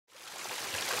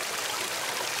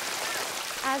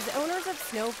As owners of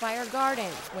Snowfire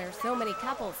Gardens, where so many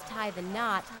couples tie the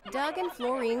knot, Doug and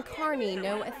Florine Carney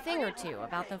know a thing or two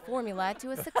about the formula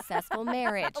to a successful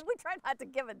marriage. We try not to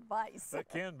give advice. That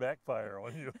can backfire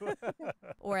on you.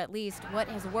 Or at least what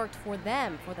has worked for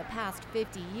them for the past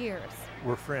 50 years.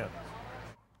 We're friends.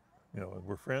 You know,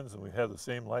 we're friends and we have the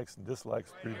same likes and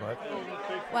dislikes pretty much.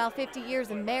 While 50 years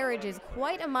of marriage is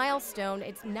quite a milestone,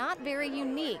 it's not very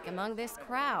unique among this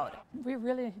crowd. We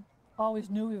really always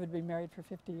knew we would be married for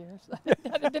 50 years,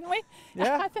 didn't we?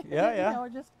 Yeah, I think, yeah. You know,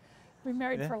 just we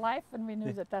married Yeah. for life, and we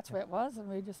knew that that's the way it was, and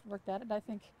we just worked at it. I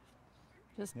think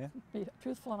just be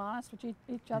truthful and honest with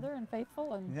each other, and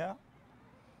faithful, and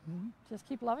just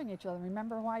keep loving each other.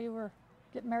 Remember why you were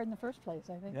getting married in the first place,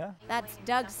 I think. Yeah. That's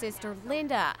Doug's sister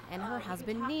Linda and her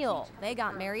husband Neil. They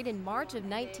got married in March of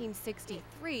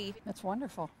 1963. That's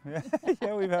wonderful.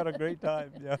 Yeah, we've had a great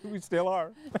time. Yeah, we still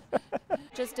are.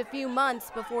 Just a few months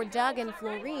before Doug and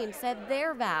Florine said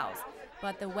their vows.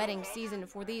 But the wedding season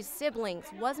for these siblings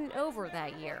wasn't over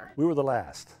that year. We were the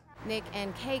last. Nick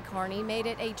and Kay Carney made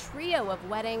it a trio of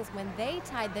weddings when they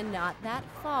tied the knot that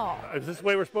fall. Is this the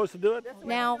way we're supposed to do it?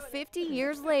 Now, 50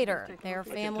 years later, their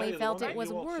family felt it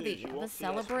was worthy of a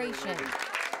celebration.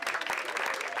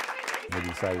 We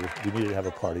decided we needed to have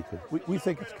a party because we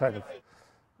think it's kind of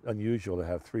unusual to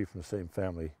have three from the same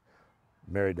family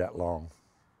married that long,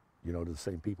 you know, to the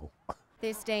same people.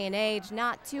 This day and age,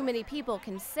 not too many people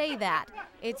can say that.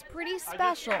 It's pretty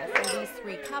special for these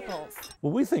three couples.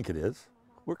 Well, we think it is.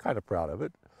 We're kind of proud of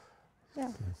it.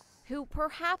 Yeah. Who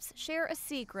perhaps share a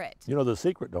secret. You know the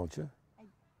secret, don't you?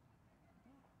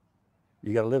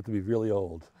 You got to live to be really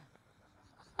old.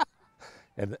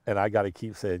 and I got to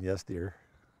keep saying yes, dear.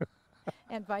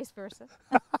 And vice versa.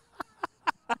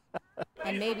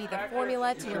 And maybe the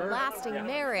formula to a lasting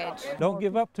marriage. Don't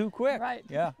give up too quick. Right.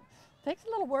 Yeah. Takes a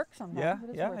little work sometimes. Yeah. but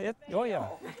it's Yeah. worth it. Oh yeah.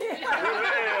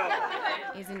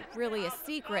 Isn't really a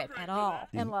secret at all.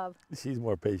 And love. She's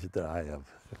more patient than I am.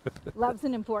 Love's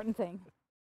an important thing.